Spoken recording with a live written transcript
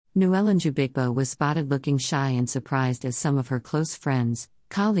Nuella Njubigbo was spotted looking shy and surprised as some of her close friends,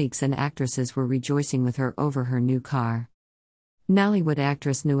 colleagues and actresses were rejoicing with her over her new car. Nollywood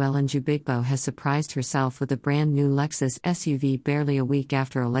actress Nuella Njubigbo has surprised herself with a brand new Lexus SUV barely a week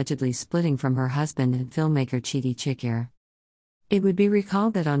after allegedly splitting from her husband and filmmaker Chidi Chikere. It would be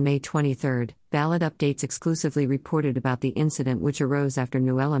recalled that on May 23, Ballad Updates exclusively reported about the incident, which arose after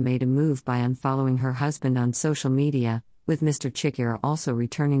Nuella made a move by unfollowing her husband on social media, with Mr. Chikere also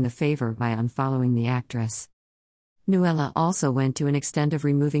returning the favor by unfollowing the actress. Nuella also went to an extent of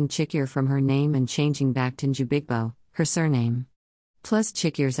removing Chikere from her name and changing back to Njubigbo, her surname. Plus,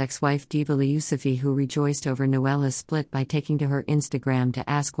 Chikere's ex-wife Diva Yousufi, who rejoiced over Nuella's split by taking to her Instagram to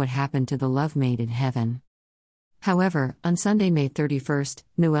ask what happened to the love made in heaven. However, on Sunday, May 31,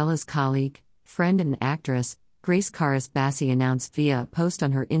 Nuella's colleague, friend and actress, Grace Karis Bassi announced via a post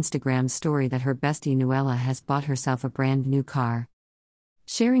on her Instagram story that her bestie Nuella has bought herself a brand new car.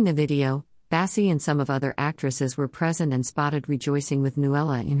 Sharing the video, Bassi and some of other actresses were present and spotted rejoicing with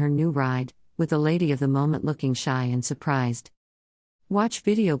Nuella in her new ride, with the lady of the moment looking shy and surprised. Watch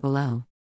video below.